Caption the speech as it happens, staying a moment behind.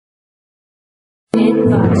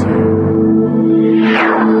Welcome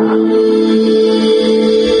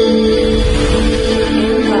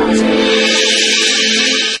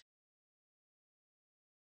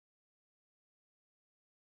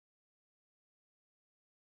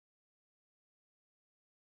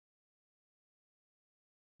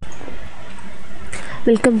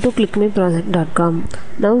to clickmeproject.com.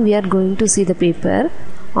 Now we are going to see the paper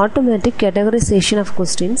Automatic Categorization of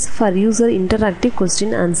Questions for User Interactive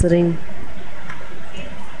Question Answering.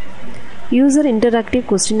 User interactive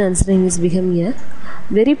question answering is becoming a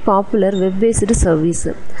very popular web-based service.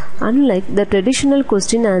 Unlike the traditional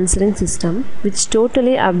question answering system, which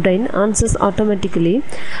totally obtain answers automatically,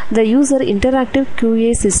 the user interactive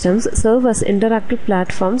QA systems serve as interactive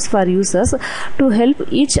platforms for users to help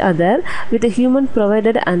each other with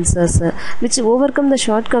human-provided answers, which overcome the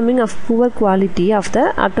shortcoming of poor quality of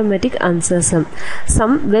the automatic answers.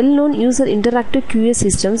 Some well-known user interactive QA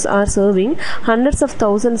systems are serving hundreds of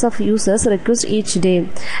thousands of users requests each day.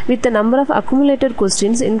 With the number of accumulated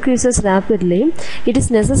questions increases rapidly, it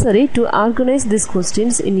is necessary to organize these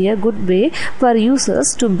questions in a good way for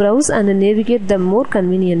users to browse and navigate them more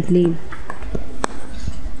conveniently.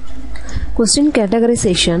 Question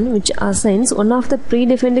categorization, which assigns one of the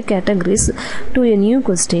predefined categories to a new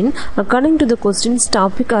question according to the question's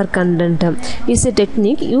topic or content, is a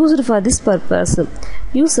technique used for this purpose.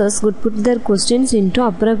 Users could put their questions into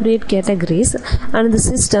appropriate categories, and the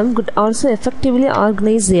system could also effectively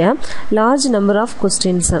organize a large number of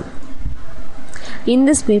questions. In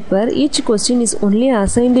this paper, each question is only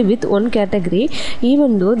assigned with one category,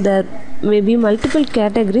 even though there may be multiple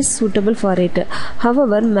categories suitable for it.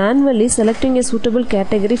 However, manually selecting a suitable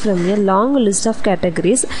category from a long list of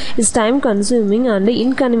categories is time consuming and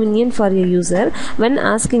inconvenient for a user when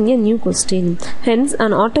asking a new question. Hence,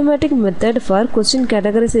 an automatic method for question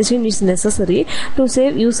categorization is necessary to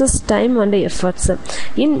save users time and efforts,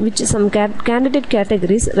 in which some candidate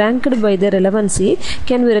categories ranked by their relevancy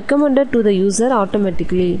can be recommended to the user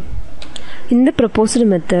automatically. In the proposed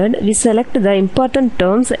method, we select the important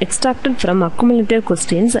terms extracted from accumulated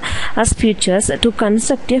questions as features to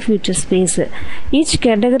construct a feature space. Each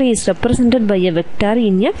category is represented by a vector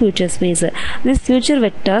in a feature space. These feature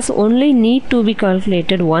vectors only need to be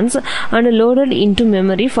calculated once and loaded into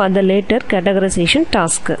memory for the later categorization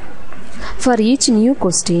task. For each new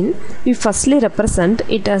question, we firstly represent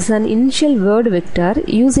it as an initial word vector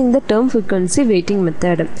using the term frequency weighting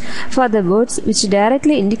method. For the words which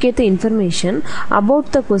directly indicate the information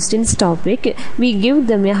about the question's topic, we give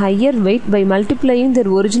them a higher weight by multiplying their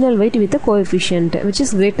original weight with a coefficient which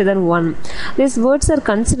is greater than 1. These words are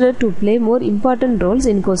considered to play more important roles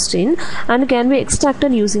in question and can be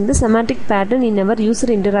extracted using the semantic pattern in our user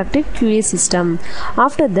interactive QA system.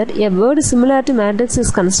 After that, a word similarity matrix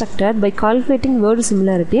is constructed by calculating word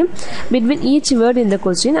similarity between each word in the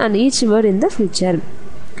question and each word in the feature.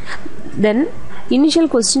 Then initial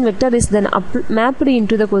question vector is then mapped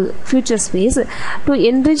into the feature space to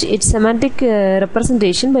enrich its semantic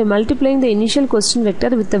representation by multiplying the initial question vector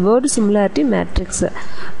with the word similarity matrix.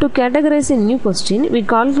 To categorize a new question, we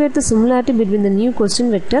calculate the similarity between the new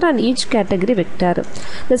question vector and each category vector.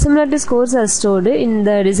 The similarity scores are stored in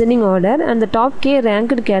the descending order, and the top k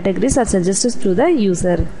ranked categories are suggested to the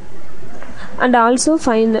user. And also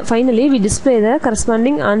finally we display the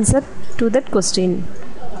corresponding answer to that question.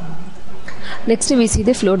 Next we see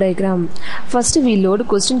the flow diagram. First we load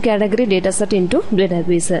question category dataset into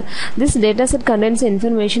database. This dataset contains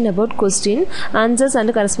information about question, answers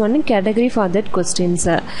and corresponding category for that questions.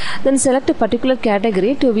 Then select a particular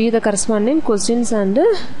category to view the corresponding questions and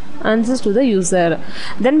answers to the user.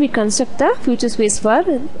 Then we construct the feature space for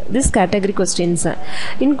this category questions.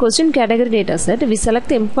 In question category dataset, we select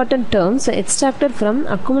the important terms extracted from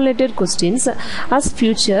accumulated questions as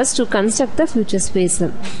features to construct the feature space.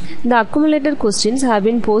 The accumulated questions have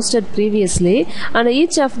been posted previously, and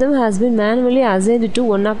each of them has been manually assigned to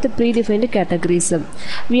one of the predefined categories.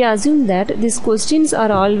 We assume that these questions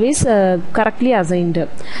are always correctly assigned.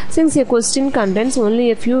 Since a question contains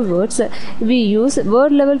only a few words, we use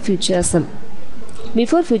word level features.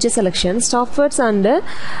 Before feature selection, stop words and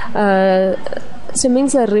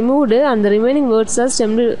stemmings are removed and the remaining words are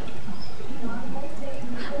stemmed.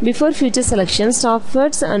 Before feature selection, stop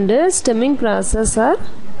words and stemming process are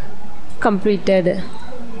completed.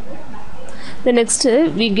 The next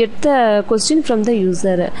we get the question from the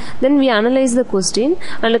user. Then we analyze the question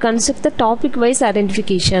and construct the topic wise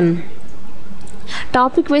identification.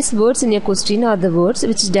 Topic-wise words in a question are the words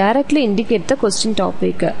which directly indicate the question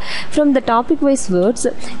topic. From the topic-wise words,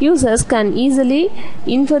 users can easily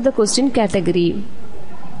infer the question category.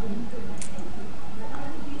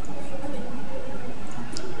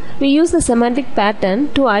 We use the semantic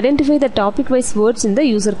pattern to identify the topic-wise words in the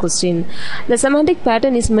user question. The semantic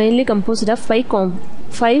pattern is mainly composed of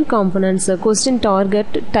five components: question,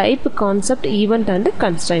 target, type, concept, event, and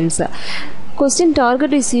constraints. Question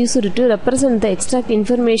target is used to represent the exact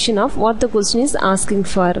information of what the question is asking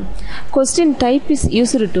for. Question type is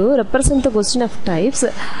used to represent the question of types,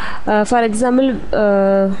 for example,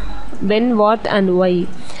 when, what, and why.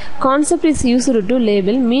 Concept is used to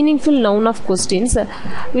label meaningful noun of questions,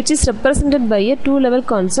 which is represented by a two-level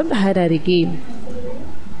concept hierarchy.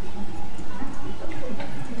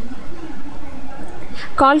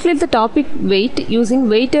 Calculate the topic weight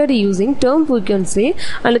weighted using term frequency,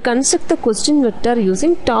 and construct the question vector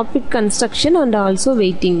using topic construction and also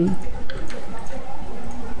weighting.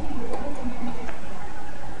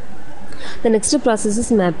 The next process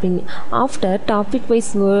is mapping. After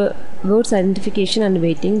topic-wise words identification and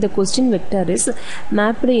weighting, the question vector is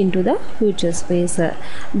mapped into the future space.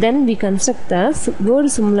 Then we construct the word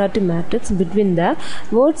similarity matrix between the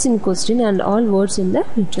words in question and all words in the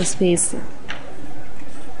future space.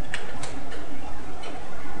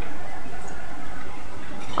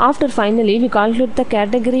 After finally we calculate the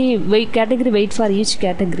category weight for each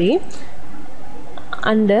category,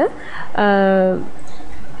 and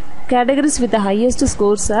categories with the highest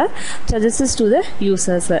scores are suggested to the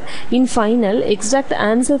users. In final, exact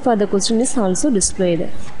answer for the question is also displayed.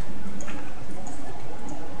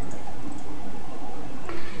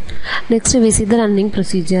 Next we see the running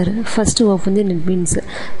procedure. First open the NetBeans,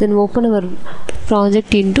 then open our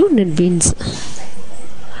project into NetBeans,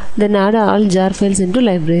 then add all jar files into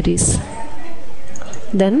libraries,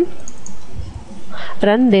 then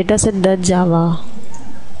run dataset.java.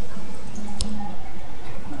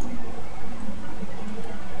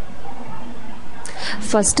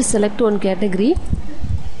 First select one category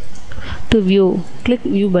to view. Click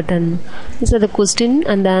view button. This is the question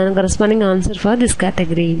and the corresponding answer for this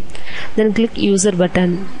category. Then click user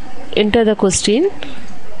button. Enter the question.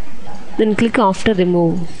 Then click after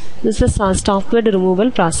remove. This is a stopward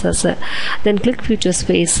removal process. Then click future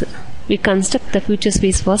space. We construct the future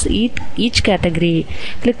space for each category.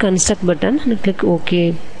 Click construct button and click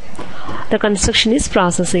OK. The construction is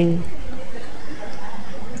processing.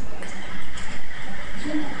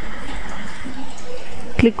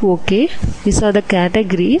 Click OK. These are the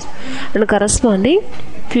categories and corresponding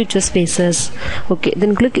future spaces. Okay,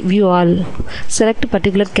 then click view all. Select a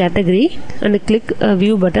particular category and click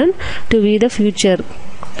view button to view the future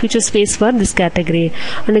space for this category,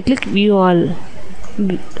 and click view all.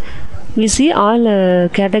 We see all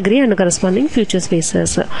category and corresponding future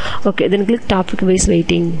spaces. Okay, then click topic wise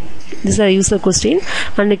weighting. This is a user question,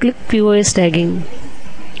 and click POS tagging.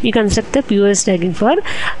 You construct the POS tagging for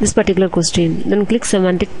this particular question. Then click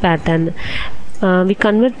semantic pattern. We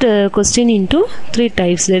convert question into three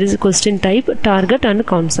types. There is a question type, target, and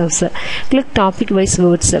concepts. Click topic wise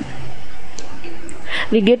words.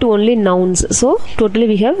 We get only nouns, so totally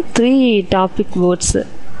we have 3 topic words.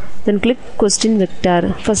 Then click question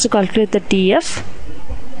vector. First calculate the TF,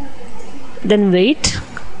 then weight,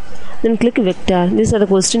 then click vector. These are the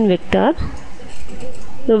question vector.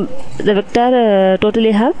 The vector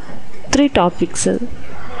totally have 3 topics.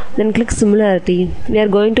 Then click similarity. We are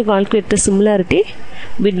going to calculate the similarity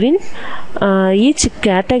between each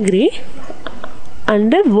category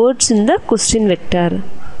and the words in the question vector.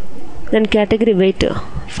 Then category weight.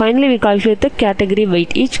 Finally we calculate the category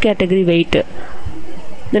weight, each category weight.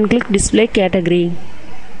 Then click display category.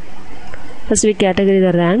 First we category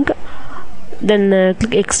the rank, then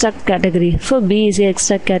click extract category. So B is a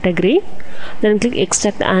extract category. Then click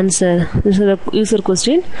extract answer. This is the user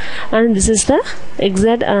question, and this is the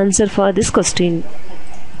exact answer for this question.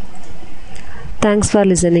 Thanks for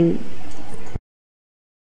listening.